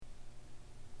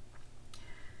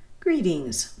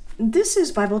Greetings. This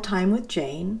is Bible Time with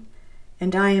Jane,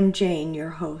 and I am Jane, your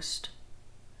host.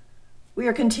 We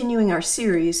are continuing our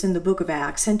series in the book of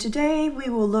Acts, and today we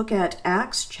will look at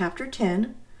Acts chapter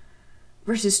 10,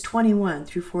 verses 21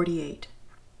 through 48.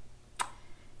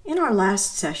 In our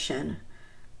last session,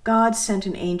 God sent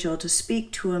an angel to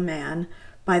speak to a man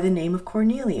by the name of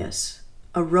Cornelius,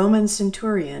 a Roman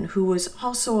centurion who was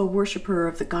also a worshiper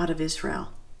of the God of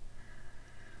Israel.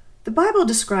 The Bible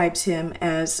describes him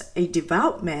as a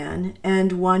devout man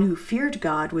and one who feared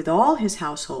God with all his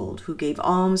household, who gave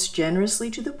alms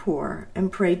generously to the poor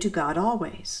and prayed to God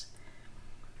always.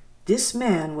 This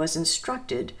man was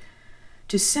instructed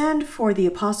to send for the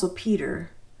apostle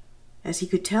Peter, as he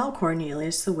could tell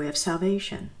Cornelius the way of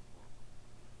salvation.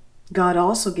 God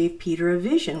also gave Peter a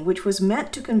vision which was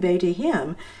meant to convey to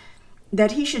him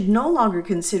that he should no longer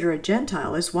consider a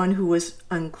Gentile as one who was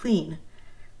unclean,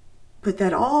 but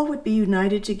that all would be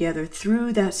united together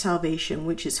through that salvation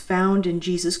which is found in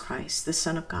Jesus Christ, the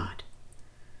Son of God.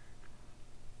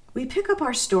 We pick up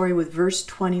our story with verse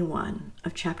 21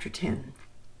 of chapter 10.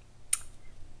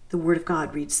 The Word of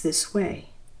God reads this way.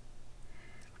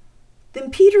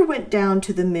 Then Peter went down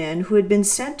to the men who had been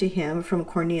sent to him from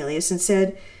Cornelius and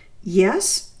said,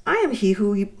 "Yes, I am he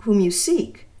whom you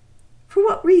seek. For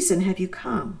what reason have you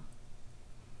come?"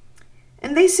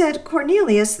 And they said,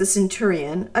 "Cornelius the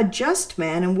centurion, a just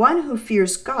man and one who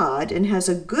fears God and has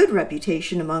a good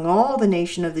reputation among all the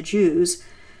nation of the Jews,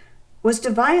 was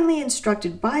divinely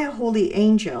instructed by a holy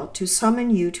angel to summon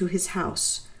you to his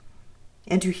house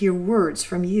and to hear words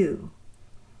from you."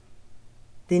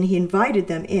 Then he invited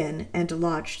them in and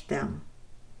lodged them.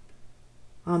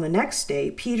 On the next day,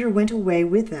 Peter went away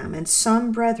with them, and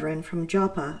some brethren from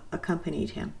Joppa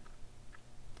accompanied him.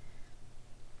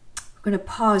 We're going to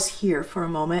pause here for a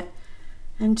moment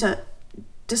and to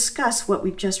discuss what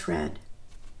we've just read.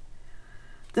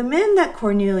 The men that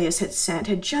Cornelius had sent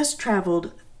had just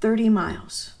traveled 30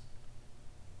 miles.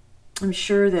 I'm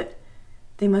sure that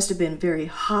they must have been very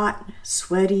hot,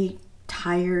 sweaty,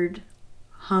 tired,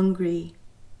 hungry,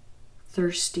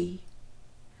 thirsty.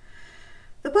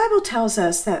 The Bible tells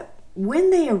us that when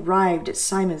they arrived at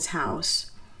Simon's house,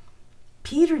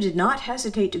 Peter did not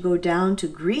hesitate to go down to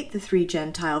greet the 3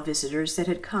 Gentile visitors that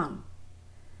had come.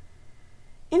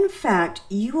 In fact,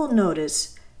 you will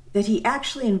notice that he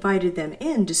actually invited them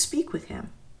in to speak with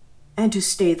him and to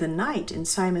stay the night in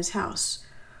Simon's house.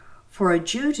 For a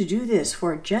Jew to do this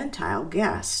for a Gentile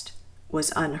guest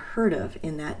was unheard of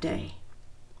in that day.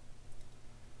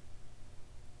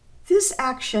 This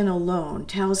action alone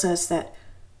tells us that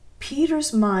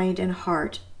Peter's mind and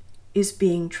heart is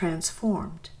being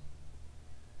transformed.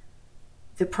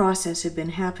 The process had been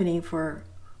happening for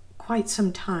quite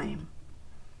some time.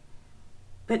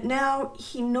 But now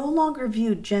he no longer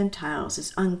viewed Gentiles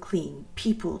as unclean,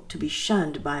 people to be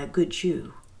shunned by a good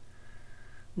Jew.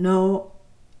 No,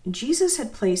 Jesus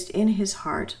had placed in his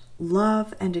heart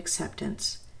love and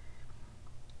acceptance.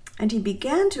 And he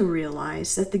began to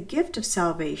realize that the gift of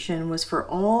salvation was for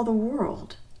all the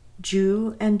world,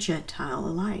 Jew and Gentile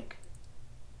alike.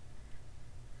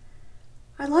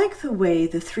 I like the way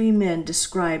the 3 men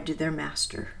described their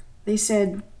master. They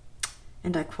said,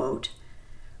 and I quote,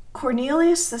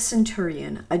 "Cornelius the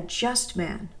centurion, a just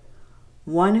man,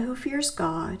 one who fears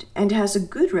God and has a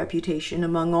good reputation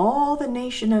among all the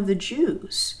nation of the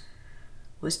Jews,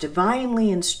 was divinely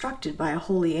instructed by a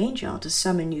holy angel to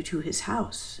summon you to his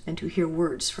house and to hear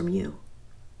words from you."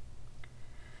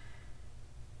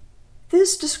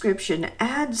 This description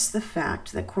adds the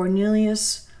fact that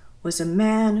Cornelius was a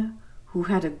man who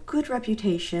had a good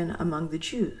reputation among the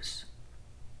Jews.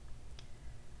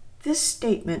 This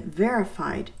statement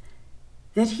verified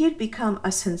that he had become a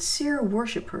sincere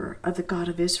worshiper of the God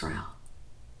of Israel.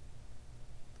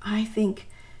 I think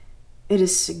it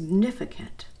is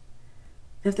significant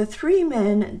that the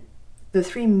 3-man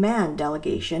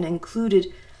delegation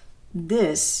included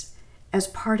this as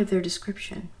part of their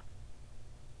description.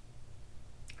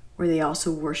 Were they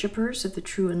also worshipers of the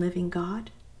true and living God?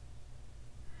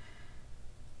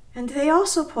 And they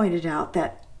also pointed out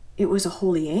that it was a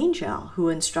holy angel who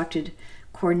instructed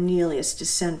Cornelius to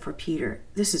send for Peter.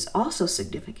 This is also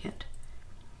significant,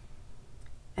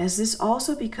 as this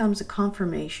also becomes a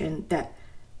confirmation that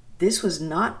this was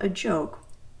not a joke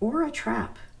or a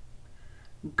trap.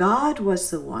 God was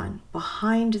the one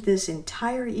behind this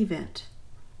entire event.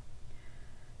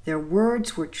 Their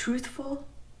words were truthful,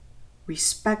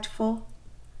 respectful,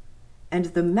 and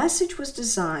the message was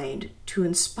designed to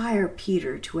inspire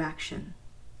Peter to action.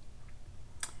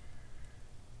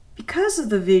 Because of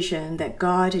the vision that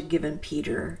God had given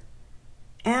Peter,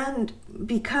 and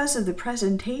because of the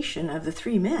presentation of the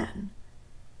 3 men,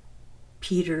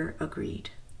 Peter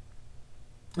agreed.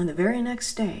 And the very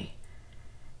next day,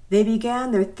 they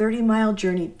began their 30-mile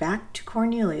journey back to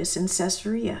Cornelius in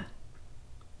Caesarea.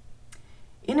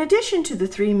 In addition to the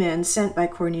 3 men sent by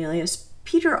Cornelius,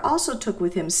 Peter also took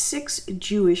with him 6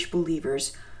 Jewish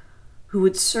believers who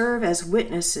would serve as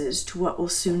witnesses to what will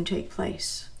soon take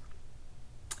place.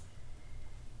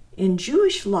 In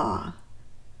Jewish law,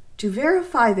 to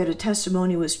verify that a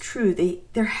testimony was true,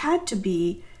 there had to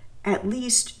be at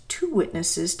least 2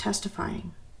 witnesses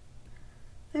testifying.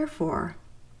 Therefore,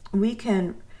 we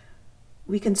can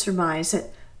surmise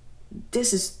that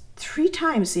this is 3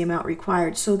 times the amount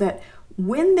required, so that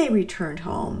when they returned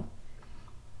home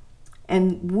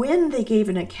and when they gave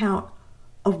an account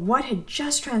of what had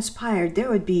just transpired, there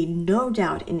would be no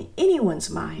doubt in anyone's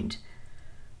mind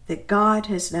that God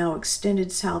has now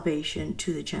extended salvation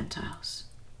to the Gentiles.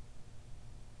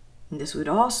 And this would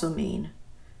also mean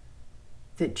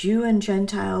that Jew and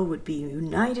Gentile would be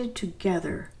united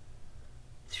together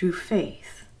through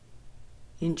faith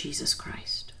in Jesus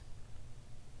Christ.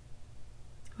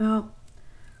 Well,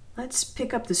 let's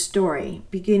pick up the story,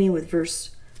 beginning with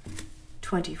verse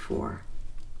 24.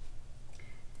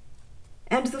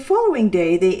 And the following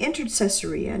day they entered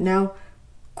Caesarea. Now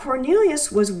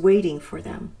Cornelius was waiting for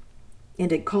them,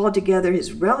 and had called together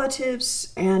his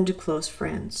relatives and close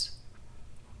friends.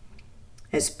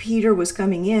 As Peter was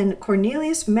coming in,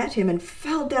 Cornelius met him and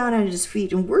fell down at his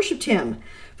feet and worshipped him.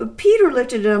 But Peter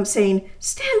lifted him up, saying,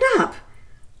 "Stand up!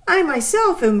 I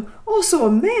myself am also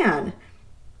a man."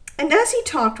 And as he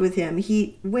talked with him,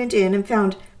 he went in and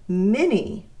found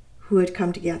many who had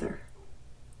come together.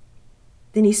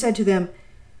 Then he said to them,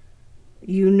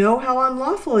 "You know how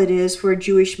unlawful it is for a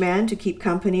Jewish man to keep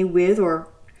company with or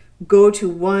go to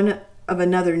one of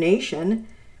another nation.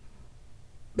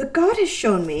 But God has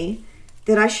shown me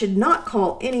that I should not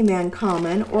call any man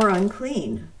common or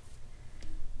unclean.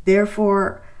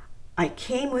 Therefore, I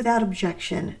came without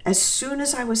objection as soon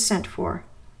as I was sent for.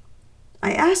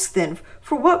 I asked then,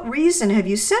 'For what reason have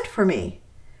you sent for me?'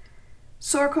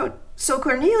 So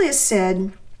Cornelius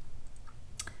said,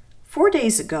 4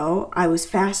 days ago I was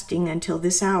fasting until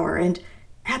this hour, and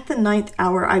at the 9th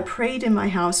hour I prayed in my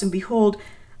house, and behold,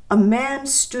 a man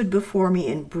stood before me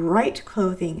in bright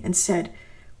clothing and said,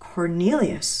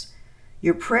 'Cornelius,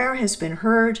 your prayer has been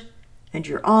heard, and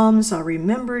your alms are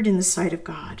remembered in the sight of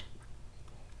God.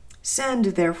 Send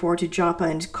therefore to Joppa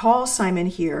and call Simon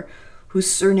here, whose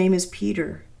surname is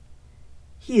Peter.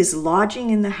 He is lodging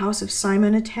in the house of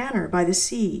Simon a tanner by the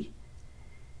sea.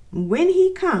 When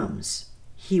he comes,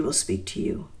 he will speak to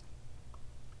you.'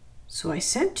 So I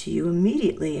sent to you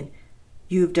immediately, and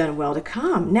you have done well to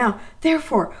come. Now,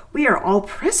 therefore, we are all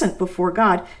present before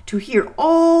God to hear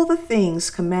all the things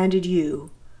commanded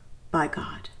you by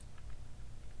God."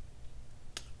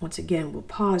 Once again, we'll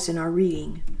pause in our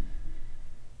reading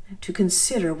to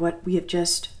consider what we have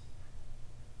just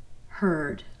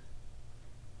heard.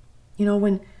 You know,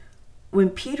 when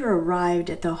Peter arrived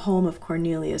at the home of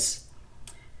Cornelius,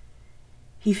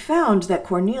 he found that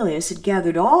Cornelius had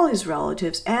gathered all his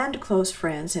relatives and close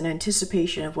friends in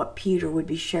anticipation of what Peter would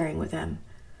be sharing with them.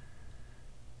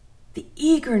 The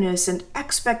eagerness and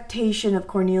expectation of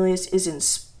Cornelius is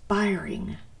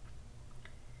inspiring.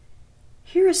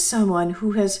 Here is someone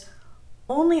who has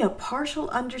only a partial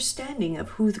understanding of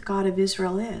who the God of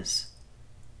Israel is.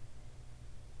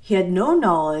 He had no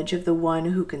knowledge of the one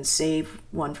who can save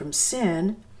one from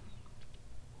sin,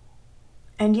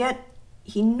 and yet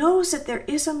he knows that there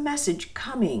is a message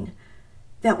coming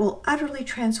that will utterly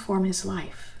transform his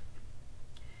life.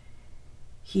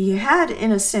 He had,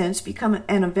 in a sense, become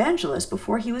an evangelist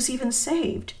before he was even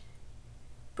saved,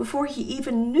 before he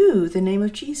even knew the name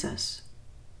of Jesus.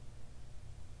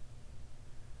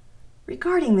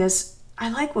 Regarding this, I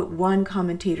like what one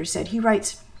commentator said. He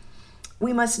writes,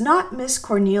 "We must not miss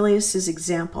Cornelius'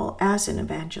 example as an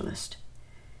evangelist.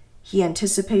 He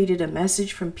anticipated a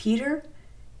message from Peter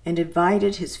and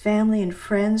invited his family and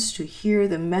friends to hear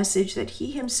the message that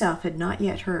he himself had not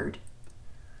yet heard.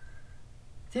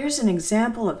 There's an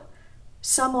example of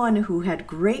someone who had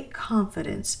great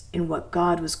confidence in what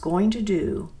God was going to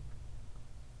do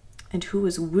and who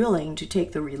was willing to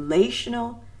take the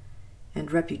relational and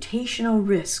reputational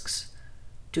risks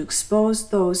to expose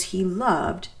those he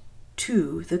loved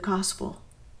to the gospel.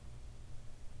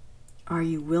 Are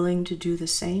you willing to do the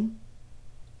same?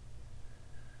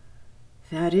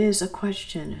 That is a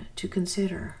question to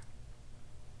consider.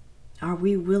 Are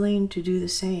we willing to do the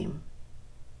same?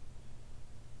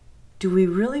 Do we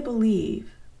really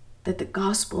believe that the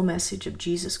gospel message of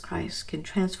Jesus Christ can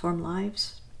transform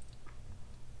lives,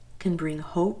 can bring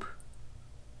hope,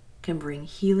 can bring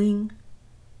healing,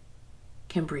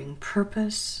 can bring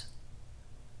purpose.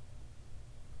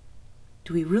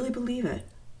 Do we really believe it?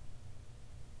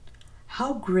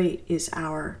 How great is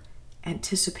our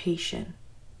anticipation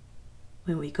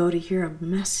when we go to hear a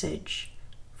message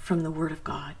from the Word of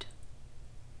God?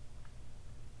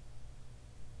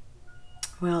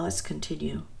 Well, let's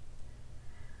continue.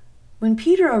 When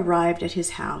Peter arrived at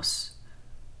his house,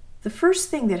 the first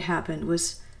thing that happened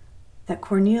was that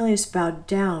Cornelius bowed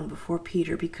down before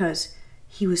Peter because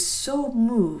he was so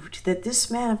moved that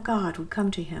this man of God would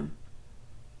come to him.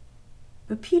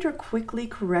 But Peter quickly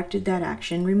corrected that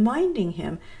action, reminding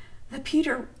him that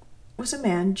Peter was a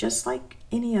man just like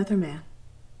any other man.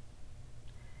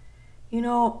 You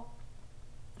know,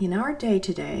 in our day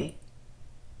today,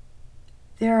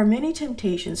 there are many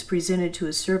temptations presented to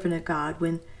a servant of God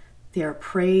when they are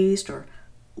praised or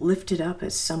lifted up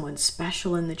as someone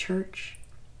special in the church.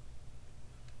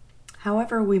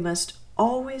 However, we must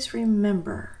always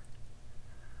remember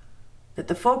that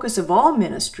the focus of all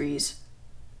ministries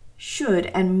should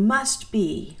and must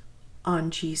be on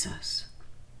Jesus.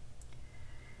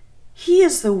 He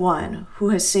is the one who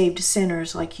has saved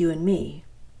sinners like you and me.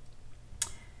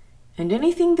 And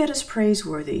anything that is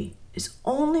praiseworthy is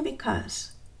only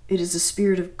because it is the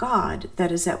Spirit of God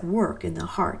that is at work in the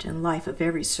heart and life of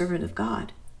every servant of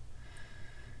God.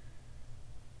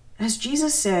 As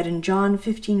Jesus said in John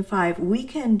 15:5, we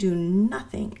can do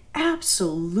nothing,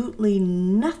 absolutely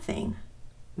nothing,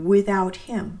 without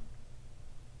Him.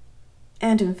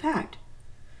 And in fact,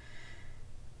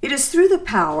 it is through the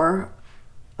power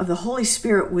of the Holy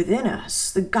Spirit within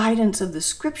us, the guidance of the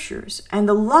Scriptures, and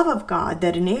the love of God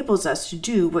that enables us to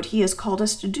do what He has called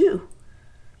us to do.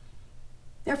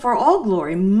 Therefore, all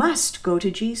glory must go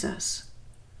to Jesus.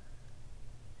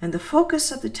 And the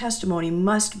focus of the testimony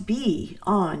must be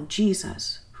on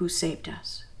Jesus who saved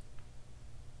us.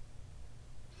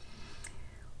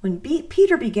 When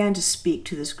Peter began to speak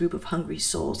to this group of hungry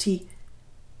souls, he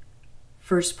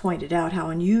first pointed out how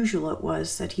unusual it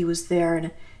was that he was there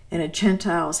in a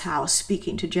Gentile's house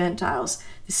speaking to Gentiles.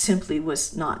 This simply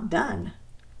was not done.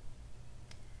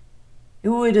 It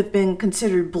would have been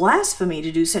considered blasphemy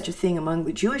to do such a thing among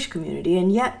the Jewish community,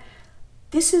 and yet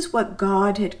this is what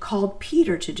God had called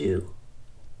Peter to do.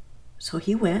 So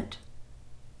he went,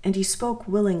 and he spoke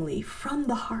willingly from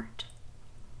the heart.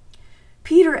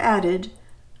 Peter added,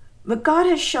 "But God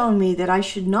has shown me that I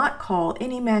should not call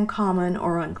any man common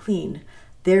or unclean.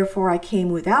 Therefore I came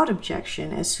without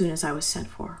objection as soon as I was sent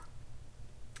for."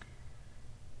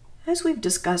 As we've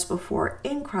discussed before,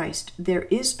 in Christ there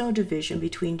is no division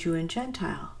between Jew and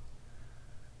Gentile.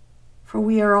 For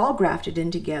we are all grafted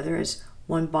in together as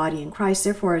one body in Christ.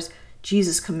 Therefore, as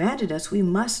Jesus commanded us, we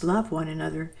must love one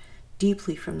another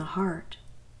deeply from the heart.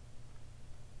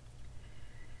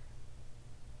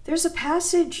 There's a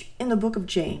passage in the book of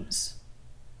James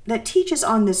that teaches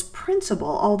on this principle,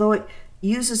 although it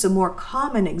uses a more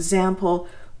common example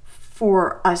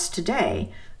for us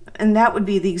today, and that would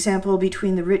be the example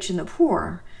between the rich and the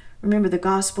poor. Remember, the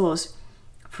gospel is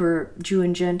for Jew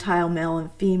and Gentile, male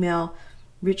and female,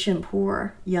 rich and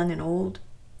poor, young and old.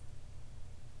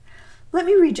 Let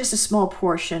me read just a small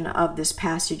portion of this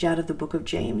passage out of the book of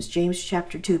James, James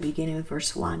chapter 2, beginning with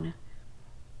verse 1.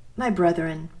 "My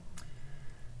brethren,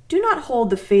 do not hold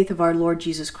the faith of our Lord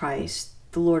Jesus Christ,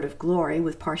 the Lord of glory,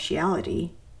 with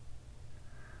partiality.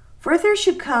 For if there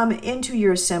should come into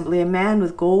your assembly a man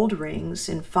with gold rings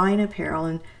and fine apparel,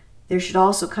 and there should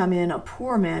also come in a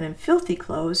poor man in filthy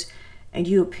clothes, and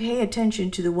you pay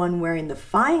attention to the one wearing the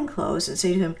fine clothes, and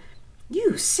say to him,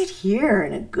 'You sit here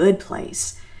in a good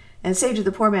place,' and say to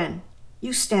the poor man,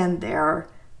 'You stand there, or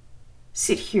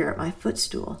sit here at my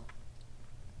footstool,'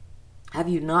 have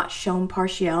you not shown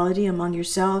partiality among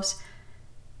yourselves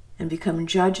and become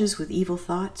judges with evil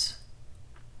thoughts?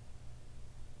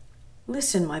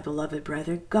 Listen, my beloved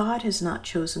brethren, God has not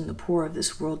chosen the poor of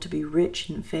this world to be rich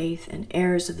in faith and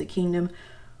heirs of the kingdom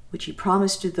which He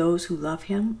promised to those who love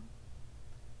Him.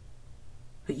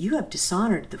 But you have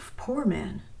dishonored the poor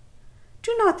man.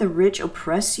 Do not the rich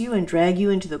oppress you and drag you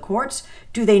into the courts?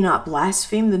 Do they not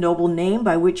blaspheme the noble name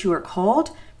by which you are called?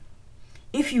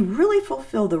 If you really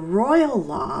fulfill the royal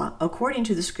law according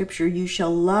to the Scripture, you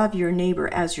shall love your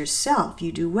neighbor as yourself,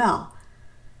 you do well.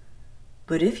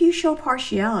 But if you show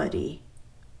partiality,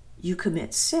 you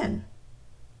commit sin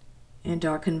and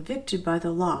are convicted by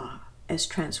the law as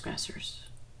transgressors."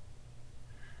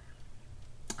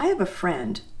 I have a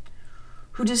friend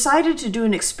who decided to do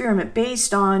an experiment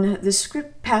based on this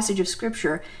passage of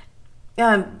Scripture.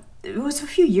 It was a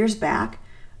few years back.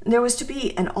 There was to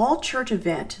be an all-church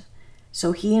event,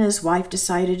 so he and his wife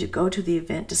decided to go to the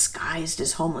event disguised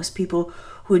as homeless people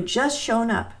who had just shown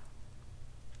up.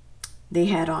 They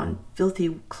had on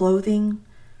filthy clothing,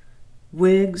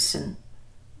 wigs, and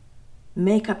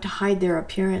makeup to hide their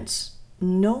appearance.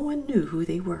 No one knew who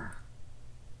they were,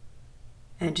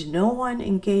 and no one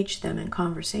engaged them in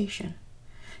conversation.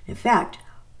 In fact,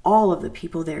 all of the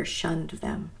people there shunned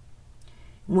them.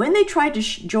 When they tried to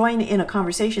join in a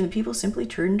conversation, the people simply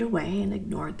turned away and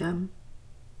ignored them.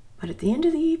 But at the end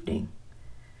of the evening,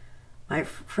 my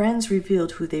friends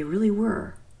revealed who they really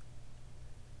were,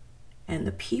 and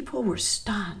the people were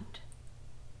stunned.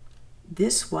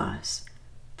 This was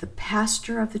the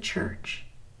pastor of the church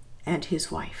and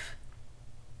his wife.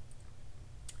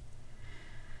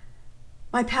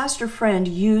 My pastor friend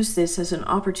used this as an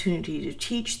opportunity to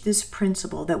teach this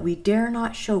principle that we dare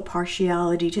not show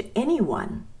partiality to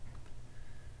anyone.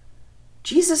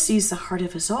 Jesus sees the heart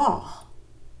of us all,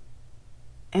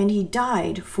 and he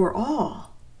died for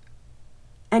all,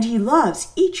 and he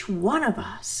loves each one of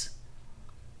us.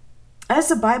 As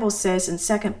the Bible says in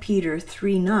 2 Peter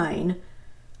 3:9,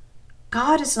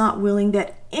 God is not willing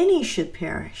that any should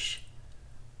perish,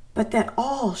 but that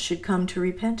all should come to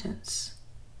repentance.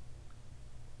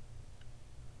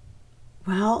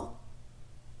 Well,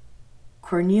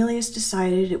 Cornelius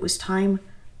decided it was time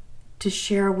to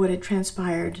share what had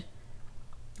transpired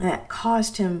that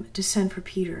caused him to send for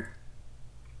Peter.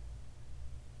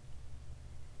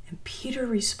 And Peter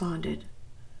responded,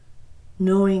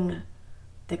 knowing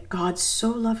that God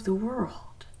so loved the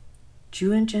world,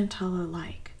 Jew and Gentile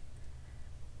alike,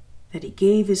 that he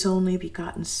gave his only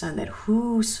begotten Son, that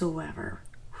whosoever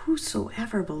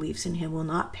believes in him will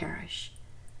not perish,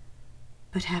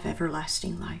 but have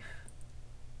everlasting life.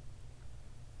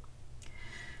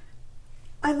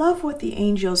 I love what the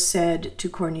angel said to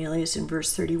Cornelius in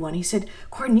verse 31. He said,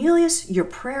 "Cornelius, your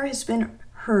prayer has been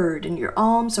heard, and your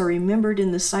alms are remembered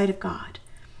in the sight of God."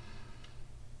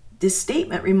 This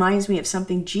statement reminds me of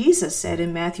something Jesus said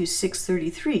in Matthew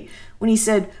 6:33, when he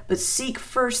said, "But seek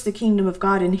first the kingdom of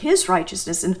God and his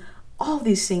righteousness, and all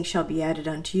these things shall be added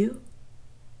unto you."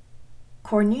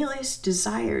 Cornelius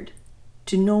desired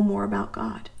to know more about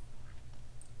God.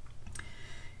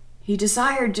 He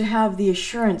desired to have the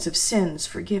assurance of sins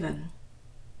forgiven.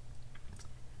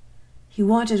 He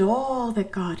wanted all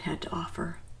that God had to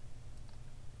offer.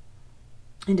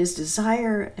 And his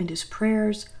desire and his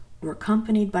prayers were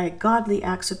accompanied by godly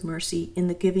acts of mercy in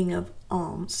the giving of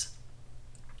alms,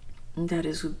 and that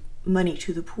is, money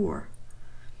to the poor.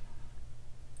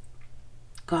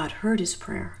 God heard his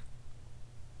prayer,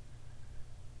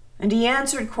 and he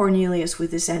answered Cornelius with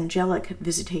this angelic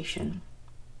visitation.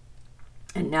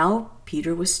 And now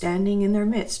Peter was standing in their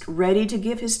midst, ready to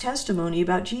give his testimony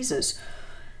about Jesus,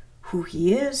 who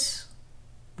he is,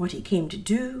 what he came to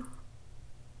do,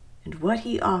 and what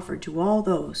he offered to all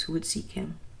those who would seek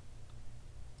him.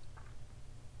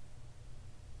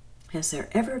 Has there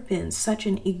ever been such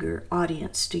an eager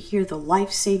audience to hear the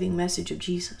life-saving message of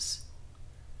Jesus?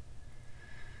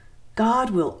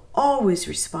 God will always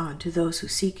respond to those who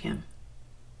seek him.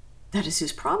 That is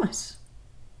his promise.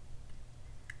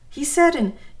 He said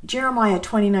in Jeremiah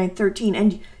 29:13,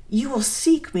 "And you will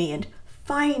seek me and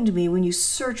find me when you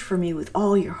search for me with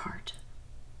all your heart."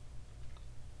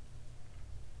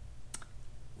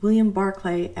 William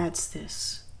Barclay adds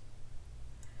this: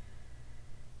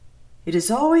 "It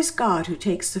is always God who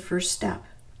takes the first step.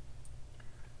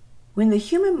 When the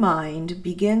human mind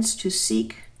begins to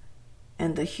seek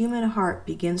and the human heart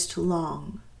begins to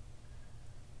long,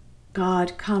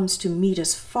 God comes to meet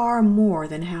us far more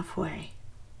than halfway.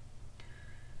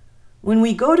 When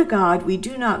we go to God, we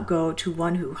do not go to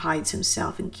one who hides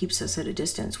himself and keeps us at a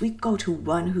distance. We go to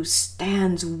one who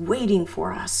stands waiting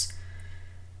for us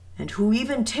and who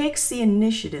even takes the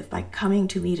initiative by coming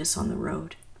to meet us on the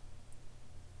road."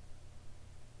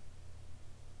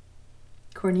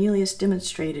 Cornelius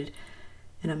demonstrated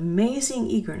an amazing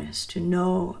eagerness to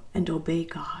know and obey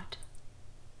God.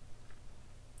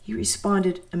 He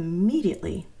responded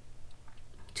immediately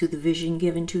to the vision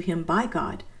given to him by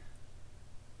God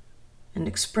and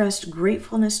expressed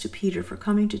gratefulness to Peter for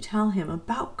coming to tell him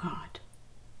about God.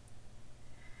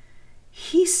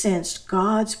 He sensed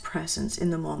God's presence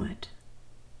in the moment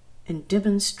and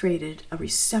demonstrated a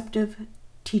receptive,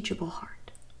 teachable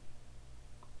heart.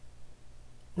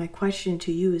 My question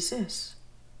to you is this: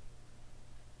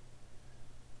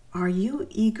 are you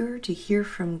eager to hear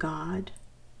from God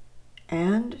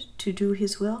and to do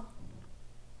his will?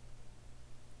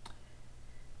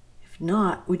 If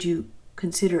not, would you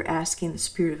consider asking the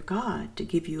Spirit of God to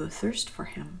give you a thirst for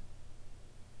him,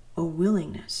 a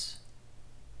willingness,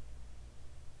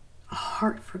 a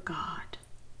heart for God,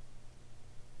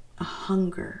 a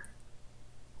hunger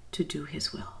to do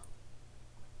his will?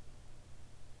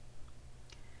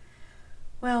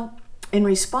 Well, in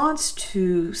response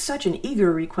to such an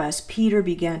eager request, Peter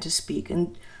began to speak.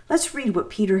 And let's read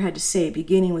what Peter had to say,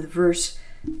 beginning with verse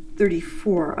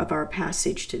 34 of our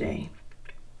passage today.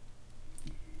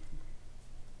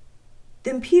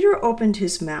 Then Peter opened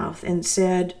his mouth and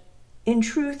said, "In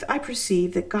truth, I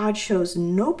perceive that God shows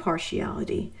no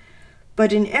partiality,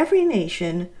 but in every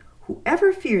nation,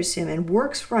 whoever fears him and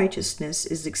works righteousness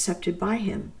is accepted by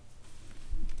him.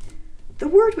 The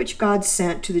word which God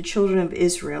sent to the children of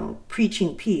Israel,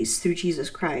 preaching peace through Jesus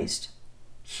Christ,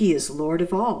 he is Lord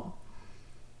of all.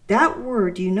 That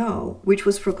word you know, which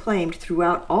was proclaimed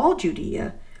throughout all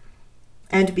Judea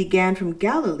and began from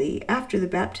Galilee after the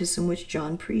baptism which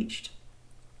John preached.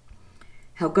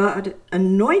 How God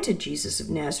anointed Jesus of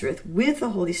Nazareth with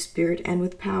the Holy Spirit and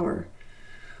with power,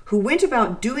 who went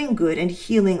about doing good and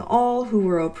healing all who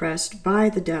were oppressed by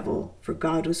the devil, for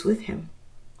God was with him.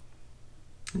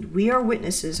 And we are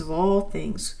witnesses of all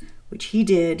things which he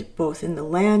did both in the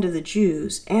land of the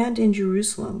Jews and in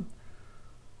Jerusalem,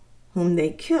 whom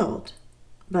they killed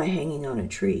by hanging on a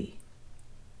tree.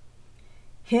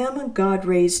 Him God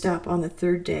raised up on the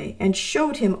third day and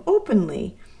showed him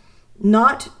openly,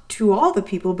 not to all the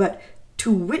people, but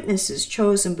to witnesses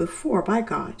chosen before by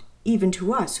God, even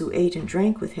to us who ate and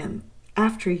drank with him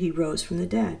after he rose from the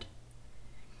dead.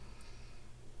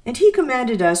 And he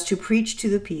commanded us to preach to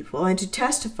the people and to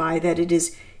testify that it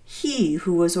is he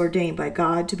who was ordained by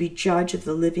God to be judge of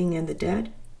the living and the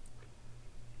dead.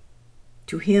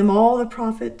 To him all the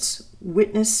prophets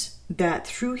witness that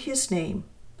through his name,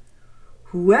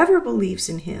 whoever believes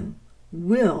in him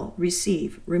will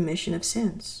receive remission of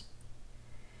sins."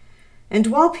 And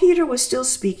while Peter was still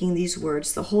speaking these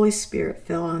words, the Holy Spirit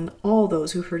fell on all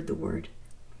those who heard the word.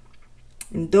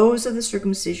 And those of the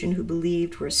circumcision who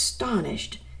believed were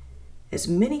astonished, as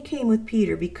many came with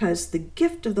Peter, because the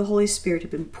gift of the Holy Spirit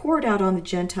had been poured out on the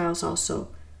Gentiles also.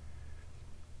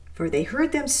 For they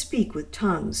heard them speak with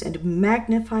tongues and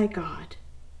magnify God.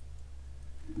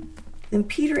 Then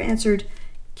Peter answered,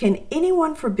 "Can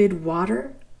anyone forbid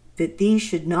water, that these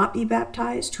should not be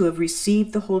baptized, who have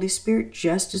received the Holy Spirit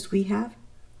just as we have?"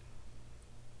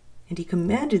 And he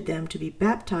commanded them to be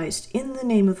baptized in the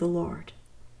name of the Lord.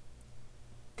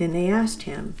 Then they asked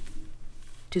him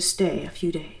to stay a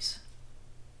few days.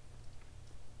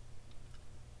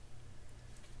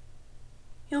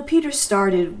 Peter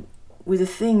started with a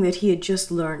thing that he had just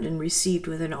learned and received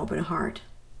with an open heart,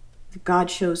 that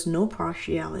God shows no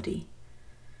partiality,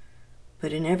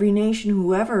 but in every nation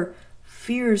whoever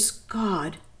fears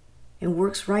God and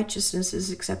works righteousness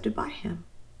is accepted by him.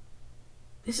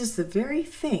 This is the very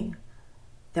thing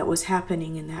that was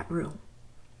happening in that room.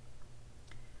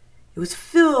 It was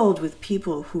filled with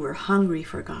people who were hungry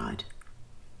for God.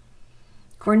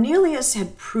 Cornelius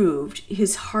had proved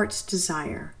his heart's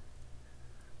desire.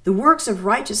 The works of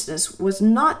righteousness was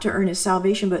not to earn his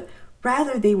salvation, but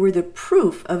rather they were the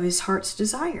proof of his heart's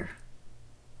desire.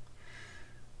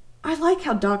 I like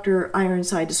how Dr.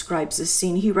 Ironside describes this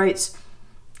scene. He writes,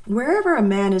 "Wherever a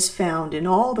man is found in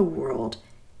all the world,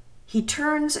 he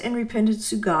turns in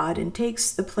repentance to God and takes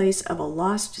the place of a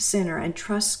lost sinner and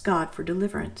trusts God for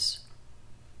deliverance.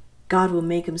 God will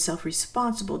make himself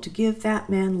responsible to give that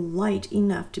man light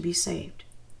enough to be saved."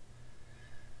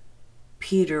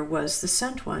 Peter was the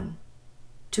sent one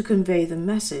to convey the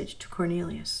message to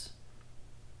Cornelius.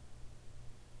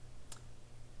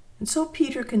 And so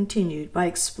Peter continued by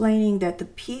explaining that the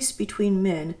peace between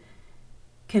men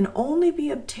can only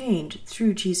be obtained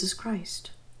through Jesus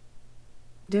Christ.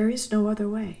 There is no other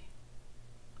way.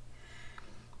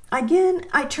 Again,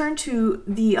 I turn to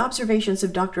the observations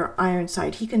of Dr.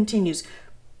 Ironside. He continues,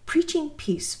 "Preaching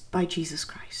peace by Jesus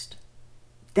Christ."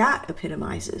 That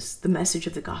epitomizes the message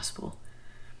of the gospel.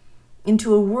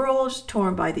 Into a world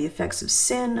torn by the effects of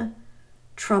sin,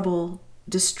 trouble,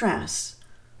 distress,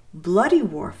 bloody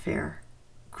warfare,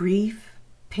 grief,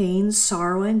 pain,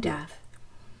 sorrow, and death,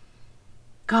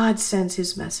 God sends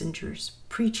his messengers,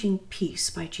 preaching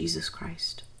peace by Jesus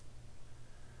Christ.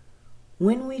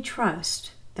 When we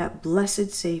trust that blessed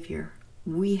Savior,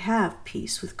 we have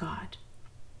peace with God.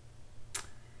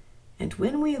 And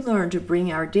when we learn to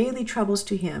bring our daily troubles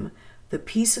to him, the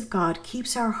peace of God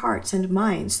keeps our hearts and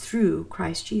minds through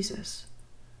Christ Jesus.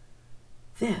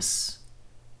 This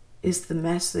is the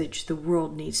message the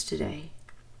world needs today.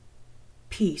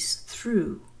 Peace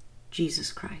through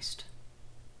Jesus Christ.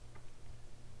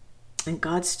 And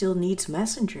God still needs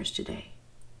messengers today,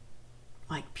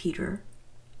 like Peter.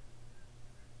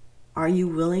 Are you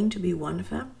willing to be one of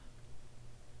them?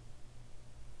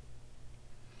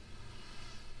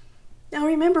 Now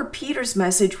remember, Peter's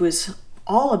message was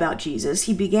all about Jesus.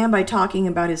 He began by talking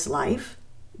about his life,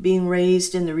 being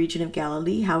raised in the region of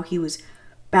Galilee, how he was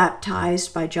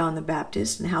baptized by John the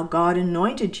Baptist, and how God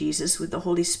anointed Jesus with the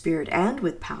Holy Spirit and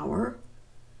with power.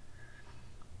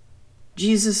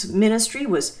 Jesus' ministry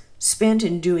was spent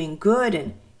in doing good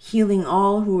and healing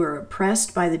all who were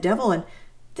oppressed by the devil. And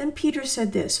then Peter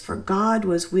said this, "For God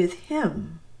was with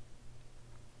him."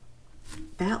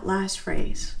 That last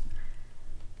phrase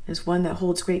is one that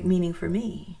holds great meaning for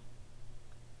me.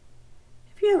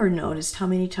 Have you ever noticed how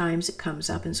many times it comes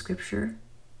up in Scripture?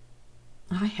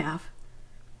 I have.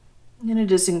 And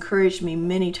it has encouraged me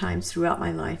many times throughout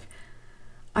my life.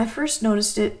 I first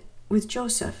noticed it with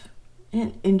Joseph.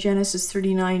 In Genesis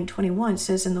 39:21, it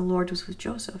says, "And the Lord was with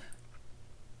Joseph."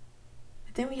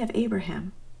 But then we have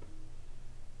Abraham.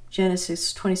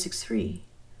 Genesis 26:3,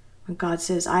 when God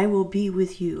says, "I will be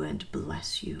with you and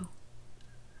bless you."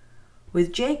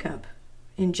 With Jacob,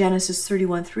 in Genesis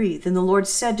 31:3, then the Lord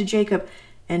said to Jacob,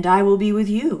 "And I will be with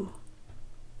you."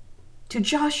 To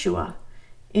Joshua,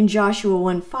 in Joshua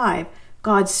 1:5,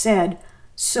 God said,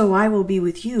 "So I will be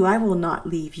with you. I will not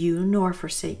leave you nor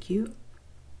forsake you."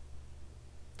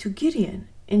 To Gideon,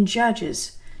 in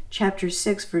Judges chapter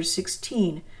 6, verse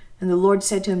 16, and the Lord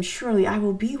said to him, "Surely I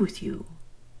will be with you."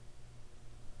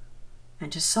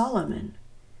 And to Solomon,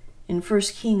 in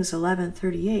 1 Kings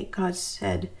 11:38, God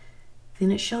said,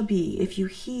 "Then it shall be, if you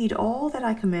heed all that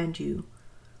I command you,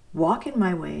 walk in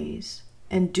my ways,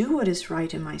 and do what is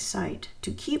right in my sight,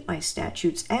 to keep my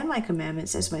statutes and my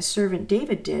commandments as my servant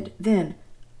David did, then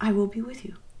I will be with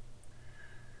you."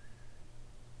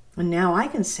 And now I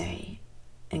can say,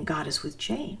 "And God is with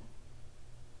Jane."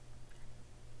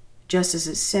 Just as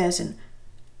it says in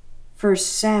 1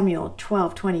 Samuel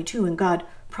 12:22, and God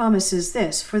promises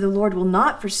this, "For the Lord will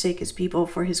not forsake his people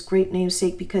for his great name's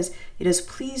sake, because it has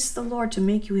pleased the Lord to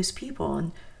make you his people."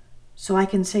 And so I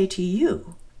can say to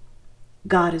you,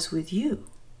 God is with you.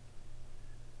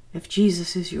 If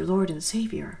Jesus is your Lord and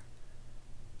Savior,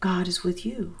 God is with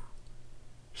you.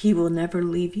 He will never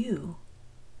leave you.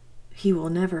 He will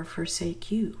never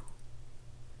forsake you.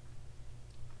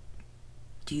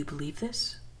 Do you believe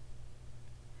this?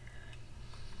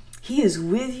 He is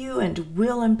with you and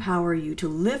will empower you to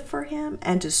live for him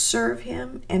and to serve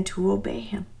him and to obey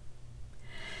him.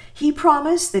 He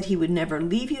promised that he would never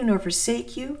leave you nor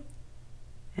forsake you.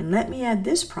 And let me add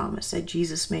this promise that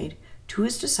Jesus made to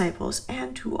his disciples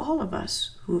and to all of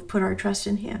us who have put our trust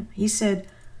in him. He said,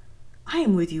 "I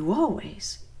am with you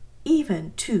always,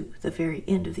 even to the very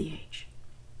end of the age."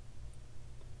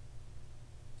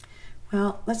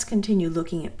 Well, let's continue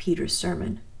looking at Peter's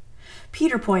sermon.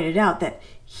 Peter pointed out that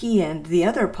he and the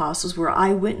other apostles were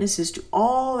eyewitnesses to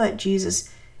all that Jesus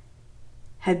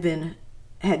had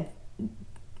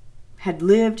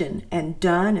lived and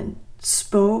done and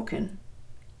spoke, and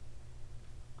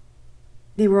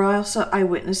they were also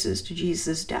eyewitnesses to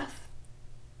Jesus' death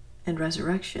and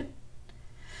resurrection,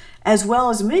 as well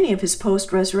as many of his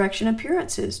post-resurrection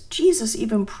appearances. Jesus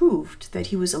even proved that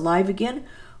he was alive again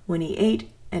when he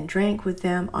ate and drank with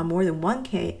them on more than one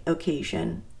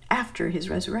occasion after his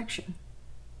resurrection.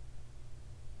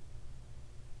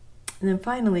 And then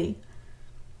finally,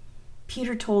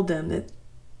 Peter told them that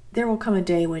there will come a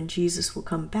day when Jesus will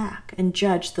come back and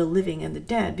judge the living and the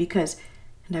dead, because,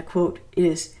 and I quote, "It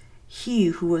is he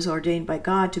who was ordained by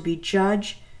God to be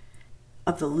judge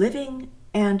of the living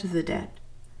and the dead.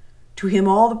 To him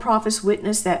all the prophets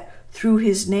witness that through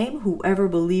his name whoever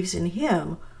believes in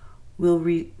him will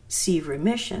receive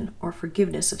remission or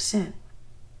forgiveness of sin."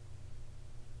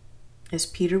 As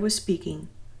Peter was speaking,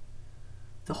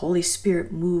 the Holy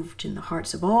Spirit moved in the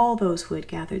hearts of all those who had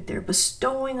gathered there,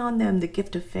 bestowing on them the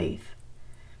gift of faith.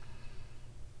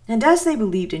 And as they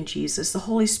believed in Jesus, the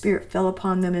Holy Spirit fell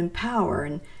upon them in power,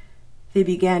 and they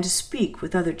began to speak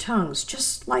with other tongues,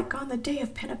 just like on the day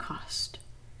of Pentecost.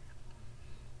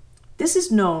 This is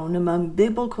known among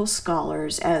biblical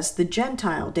scholars as the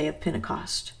Gentile Day of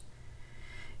Pentecost.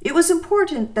 It was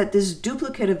important that this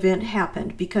duplicate event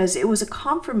happened because it was a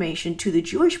confirmation to the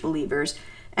Jewish believers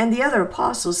and the other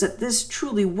apostles that this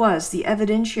truly was the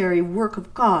evidentiary work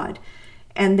of God,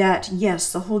 and that,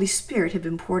 yes, the Holy Spirit had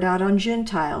been poured out on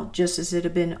Gentile just as it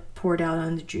had been poured out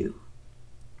on the Jew.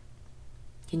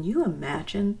 Can you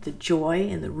imagine the joy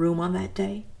in the room on that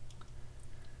day?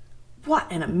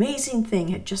 What an amazing thing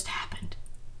had just happened.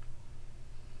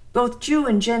 Both Jew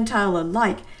and Gentile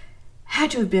alike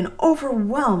had to have been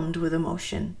overwhelmed with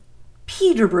emotion.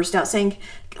 Peter burst out saying,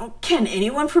 "Can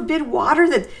anyone forbid water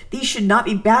that these should not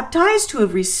be baptized who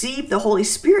have received the Holy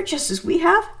Spirit just as we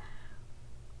have?"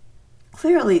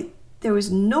 Clearly, there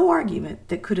was no argument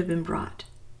that could have been brought.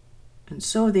 And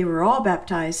so they were all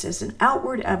baptized as an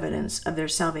outward evidence of their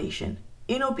salvation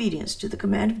in obedience to the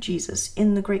command of Jesus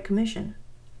in the Great Commission.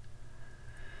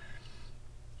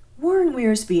 Warren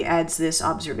Wiersbe adds this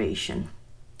observation.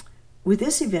 With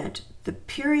this event, the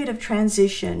period of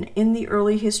transition in the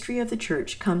early history of the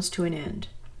church comes to an end.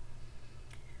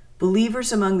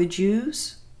 Believers among the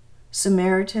Jews,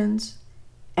 Samaritans,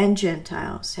 and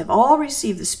Gentiles have all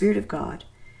received the Spirit of God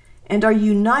and are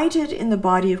united in the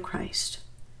body of Christ.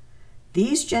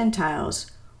 These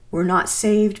Gentiles were not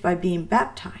saved by being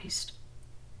baptized.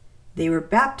 They were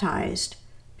baptized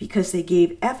because they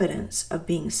gave evidence of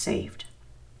being saved.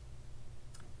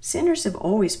 Sinners have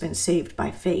always been saved by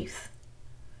faith.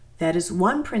 That is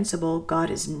one principle God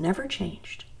has never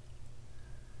changed.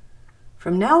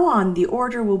 From now on, the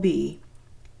order will be,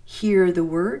 hear the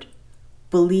word,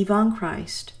 believe on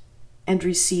Christ, and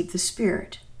receive the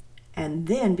Spirit, and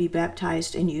then be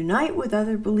baptized and unite with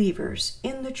other believers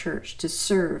in the church to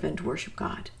serve and worship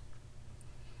God.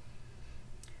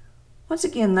 Once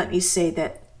again, let me say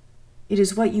that it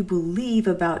is what you believe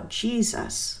about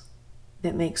Jesus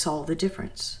that makes all the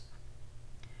difference.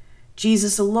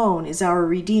 Jesus alone is our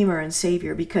Redeemer and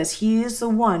Savior because he is the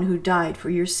one who died for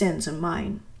your sins and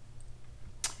mine.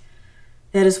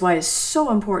 That is why it is so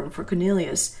important for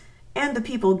Cornelius and the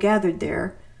people gathered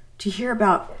there to hear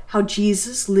about how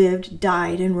Jesus lived,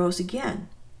 died, and rose again.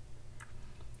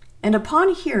 And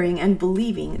upon hearing and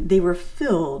believing, they were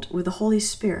filled with the Holy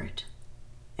Spirit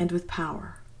and with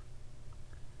power.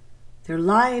 Their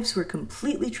lives were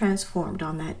completely transformed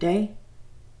on that day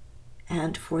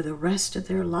and for the rest of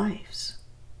their lives.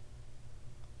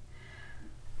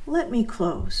 Let me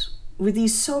close with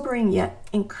these sobering yet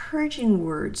encouraging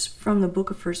words from the book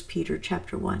of 1 Peter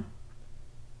chapter 1.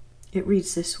 It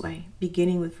reads this way,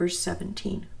 beginning with verse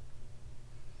 17.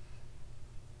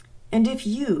 And if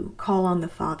you call on the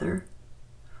Father,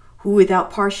 who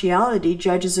without partiality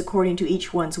judges according to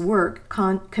each one's work,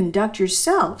 conduct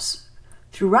yourselves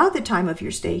throughout the time of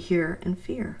your stay here in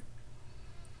fear,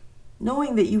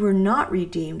 knowing that you were not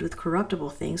redeemed with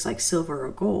corruptible things like silver or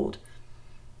gold,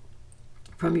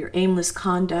 from your aimless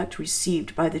conduct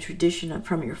received by the tradition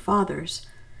from your fathers,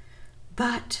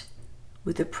 but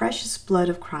with the precious blood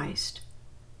of Christ,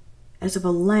 as of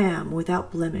a lamb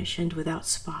without blemish and without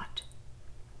spot.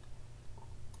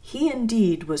 He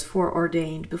indeed was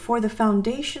foreordained before the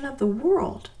foundation of the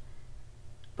world,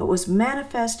 but was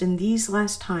manifest in these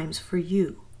last times for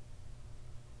you,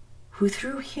 who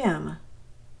through him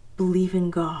believe in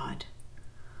God,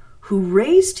 who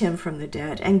raised him from the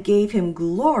dead and gave him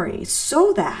glory,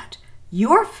 so that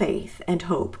your faith and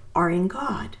hope are in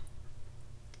God.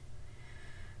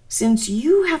 Since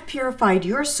you have purified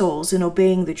your souls in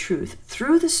obeying the truth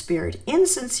through the Spirit in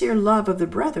sincere love of the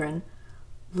brethren,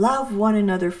 love one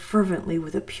another fervently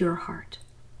with a pure heart,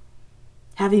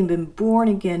 having been born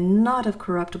again not of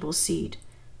corruptible seed,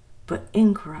 but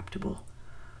incorruptible,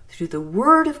 through the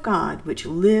word of God which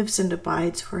lives and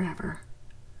abides forever.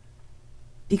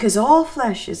 Because all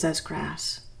flesh is as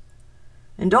grass,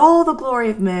 and all the glory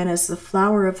of man as the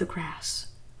flower of the grass.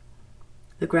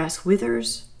 The grass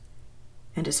withers,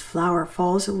 and his flower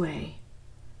falls away,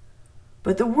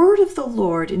 but the word of the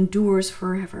Lord endures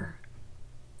forever.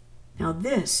 Now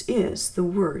this is the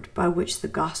word by which the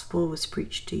gospel was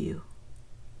preached to you.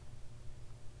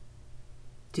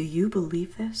 Do you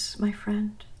believe this, my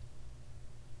friend?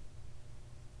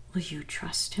 Will you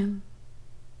trust him?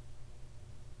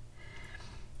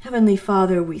 Heavenly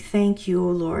Father, we thank you, O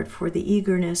Lord, for the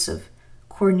eagerness of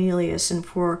Cornelius and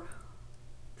for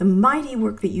the mighty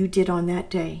work that you did on that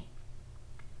day,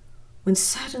 when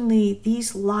suddenly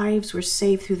these lives were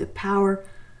saved through the power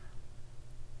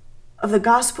of the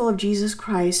gospel of Jesus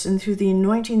Christ and through the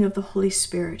anointing of the Holy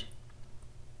Spirit.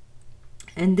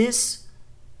 And this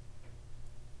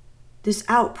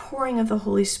outpouring of the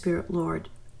Holy Spirit, Lord,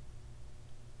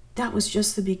 that was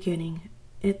just the beginning.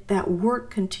 That work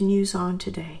continues on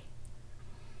today.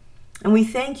 And we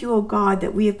thank you, O God,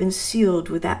 that we have been sealed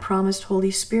with that promised Holy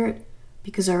Spirit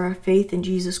because of our faith in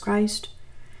Jesus Christ,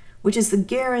 which is the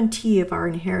guarantee of our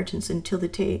inheritance until the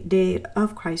day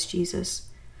of Christ Jesus.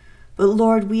 But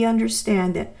Lord, we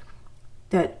understand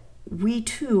that we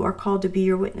too are called to be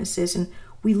your witnesses. And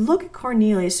we look at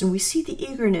Cornelius and we see the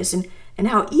eagerness and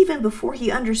how even before he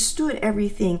understood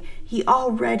everything, he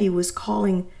already was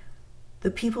calling the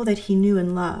people that he knew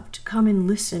and loved to come and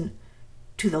listen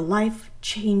to the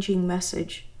life-changing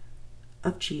message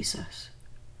of Jesus.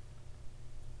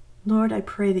 Lord, I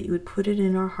pray that you would put it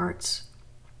in our hearts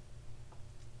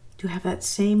to have that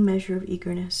same measure of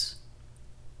eagerness,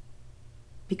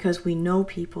 because we know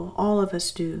people, all of us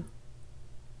do,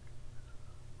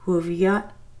 who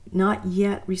have not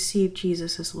yet received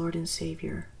Jesus as Lord and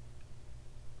Savior.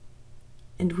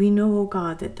 And we know, O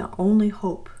God, that the only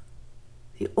hope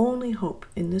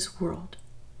in this world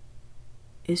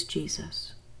is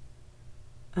Jesus.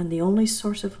 And the only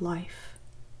source of life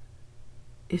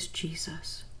is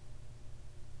Jesus.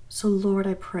 So Lord,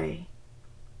 I pray,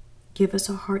 give us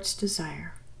a heart's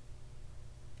desire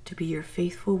to be your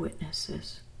faithful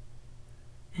witnesses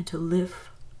and to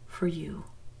live for you,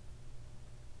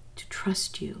 to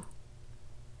trust you,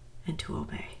 and to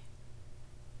obey.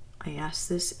 I ask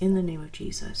this in the name of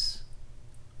Jesus.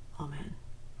 Amen.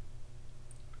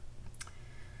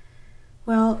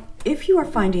 Well, if you are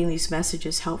finding these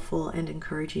messages helpful and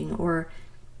encouraging, or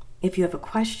if you have a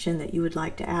question that you would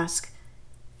like to ask,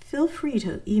 feel free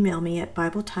to email me at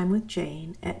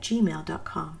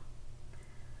bibletimewithjane@gmail.com.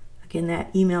 Again,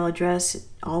 that email address,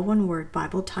 all one word,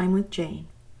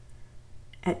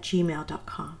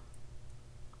 bibletimewithjane@gmail.com.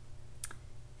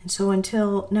 And so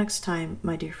until next time,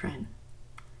 my dear friend,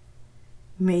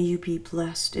 may you be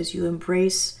blessed as you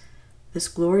embrace this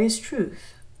glorious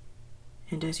truth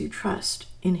and as you trust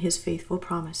in his faithful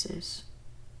promises.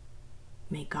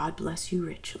 May God bless you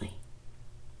richly.